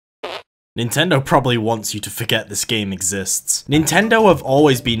Nintendo probably wants you to forget this game exists. Nintendo have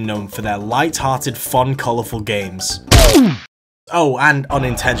always been known for their light-hearted, fun, colourful games. Oh, and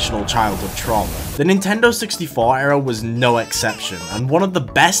unintentional childhood trauma. The Nintendo 64 era was no exception, and one of the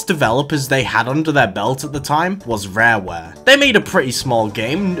best developers they had under their belt at the time was Rareware. They made a pretty small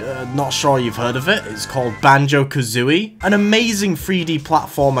game, not sure you've heard of it, it's called Banjo-Kazooie, an amazing 3D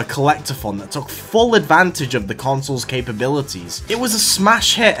platformer collectathon that took full advantage of the console's capabilities. It was a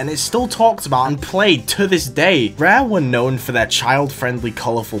smash hit and it's still talked about and played to this day. Rare were known for their child-friendly,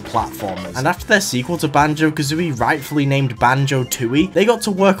 colourful platformers, and after their sequel to Banjo-Kazooie, rightfully named Banjo-Tooie, they got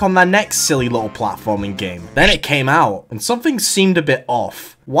to work on their next silly little platforming game. Then it came out, and something seemed a bit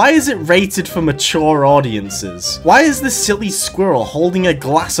off. Why is it rated for mature audiences? Why is this silly squirrel holding a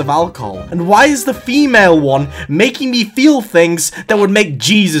glass of alcohol? And why is the female one making me feel things that would make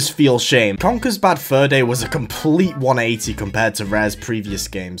Jesus feel shame? Conker's Bad Fur Day was a complete 180 compared to Rare's previous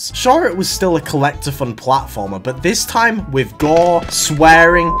games. Sure, it was still a collectathon platformer, but this time with gore,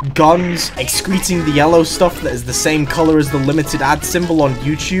 swearing, guns, excreting the yellow stuff that is the same color as the limited ad symbol on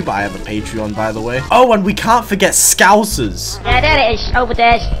YouTube. I have a Patreon, by the way. Oh, and we can't forget Scousers. Yeah, there it is, over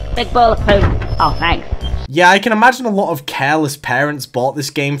there. Big ball of poo. Oh, thanks. Yeah, I can imagine a lot of careless parents bought this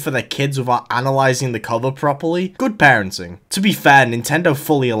game for their kids without analysing the cover properly. Good parenting. To be fair, Nintendo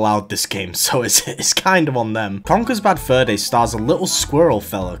fully allowed this game, so it's kind of on them. Conker's Bad Fur Day stars a little squirrel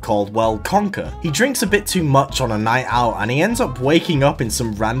fella called, well, Conker. He drinks a bit too much on a night out, and he ends up waking up in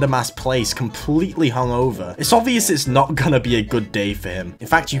some random ass place completely hungover. It's obvious it's not gonna be a good day for him. In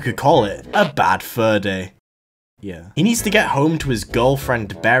fact, you could call it a bad fur day. Yeah. He needs to get home to his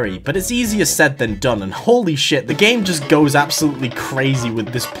girlfriend Berry, but it's easier said than done, and holy shit, the game just goes absolutely crazy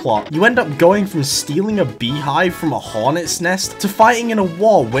with this plot. You end up going from stealing a beehive from a hornet's nest to fighting in a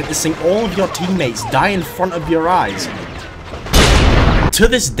war, witnessing all of your teammates die in front of your eyes. To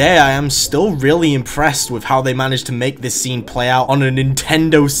this day, I am still really impressed with how they managed to make this scene play out on a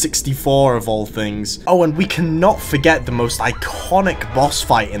Nintendo 64 of all things. Oh, and we cannot forget the most iconic boss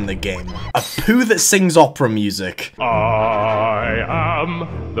fight in the game. A poo that sings opera music. I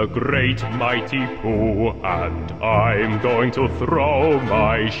am the great mighty Pooh, and I'm going to throw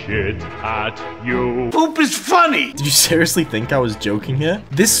my shit at you. Poop is funny! Did you seriously think I was joking here?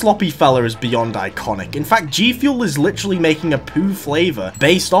 This sloppy fella is beyond iconic. In fact, G Fuel is literally making a poo flavor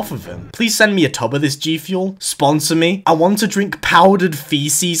based off of him. Please send me a tub of this G Fuel. Sponsor me. I want to drink powdered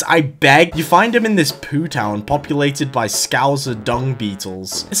feces, I beg. You find him in this poo town populated by Scouser dung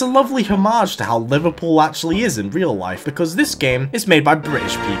beetles. It's a lovely homage to how Liverpool actually is in real life, because this game is made by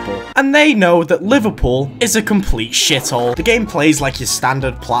British people, and they know that Liverpool is a complete shithole. The game plays like your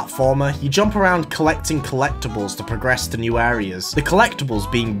standard platformer. You jump around collecting collectibles to progress to new areas. The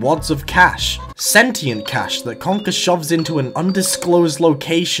collectibles being wads of cash. Sentient cash that Conker shoves into an undisclosed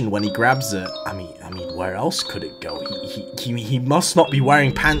location when he grabs it. I mean, where else could it go? He must not be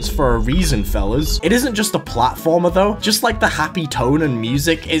wearing pants for a reason, fellas. It isn't just a platformer though. Just like the happy tone and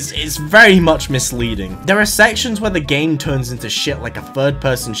music is very much misleading. There are sections where the game turns into shit like a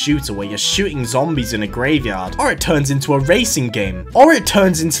third-person shooter where you're shooting zombies in a graveyard, or it turns into a racing game, or it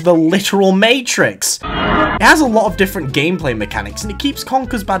turns into the literal Matrix. It has a lot of different gameplay mechanics, and it keeps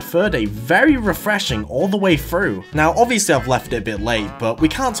Conker's Bad Fur Day very refreshing all the way through. Now, obviously I've left it a bit late, but we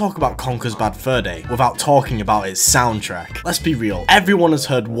can't talk about Conker's Bad Fur Day without talking about its soundtrack. Let's be real, everyone has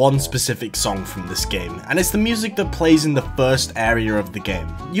heard one specific song from this game, and it's the music that plays in the first area of the game.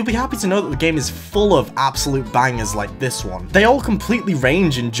 You'll be happy to know that the game is full of absolute bangers like this one. They all completely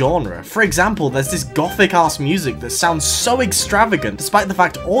range in genre. For example, there's this gothic-ass music that sounds so extravagant, despite the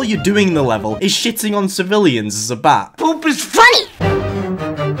fact all you're doing in the level is shitting on civilians as a bat. Poop is funny!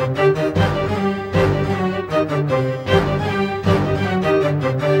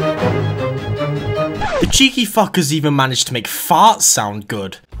 The cheeky fuckers even managed to make farts sound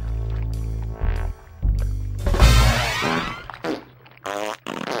good.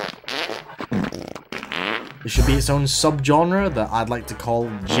 There should be its own subgenre that I'd like to call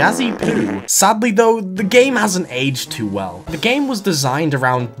Jazzy Poo. Sadly though, the game hasn't aged too well. The game was designed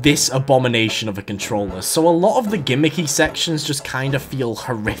around this abomination of a controller, so a lot of the gimmicky sections just kind of feel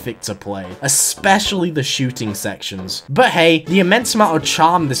horrific to play, especially the shooting sections. But hey, the immense amount of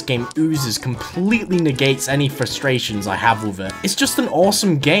charm this game oozes completely negates any frustrations I have with it. It's just an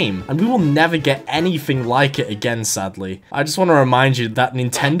awesome game, and we will never get anything like it again, sadly. I just want to remind you that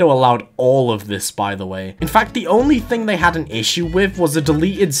Nintendo allowed all of this, by the way. In fact, the only thing they had an issue with was a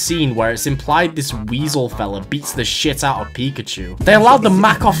deleted scene where it's implied this weasel fella beats the shit out of Pikachu. They allowed the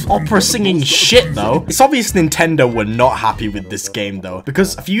Makoff opera singing shit though. It's obvious Nintendo were not happy with this game though,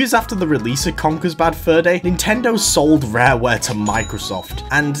 because a few years after the release of Conker's Bad Fur Day, Nintendo sold Rareware to Microsoft,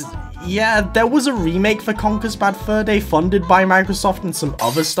 and Yeah, there was a remake for Conker's Bad Fur Day funded by Microsoft and some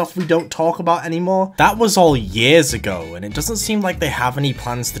other stuff we don't talk about anymore. That was all years ago, and it doesn't seem like they have any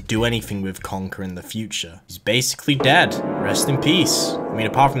plans to do anything with Conker in the future. He's basically dead. Rest in peace. I mean,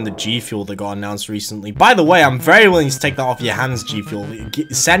 apart from the G Fuel that got announced recently. By the way, I'm very willing to take that off your hands, G Fuel.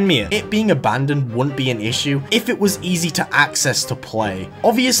 Send me it. It being abandoned wouldn't be an issue if it was easy to access to play.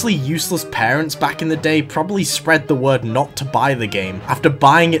 Obviously, useless parents back in the day probably spread the word not to buy the game after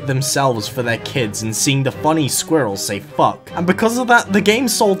buying it themselves for their kids and seeing the funny squirrels say fuck. And because of that, the game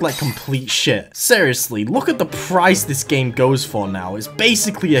sold like complete shit. Seriously, look at the price this game goes for now. It's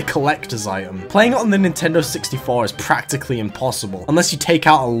basically a collector's item. Playing it on the Nintendo 64 is practically impossible unless you take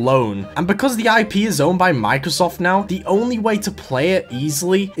out a loan. And because the IP is owned by Microsoft now, the only way to play it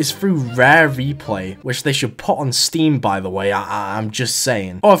easily is through Rare Replay, which they should put on Steam, by the way. I'm just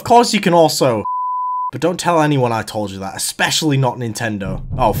saying. Oh, of course you can also... But don't tell anyone I told you that, especially not Nintendo.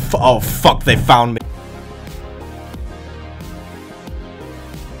 Oh fuck, they found me.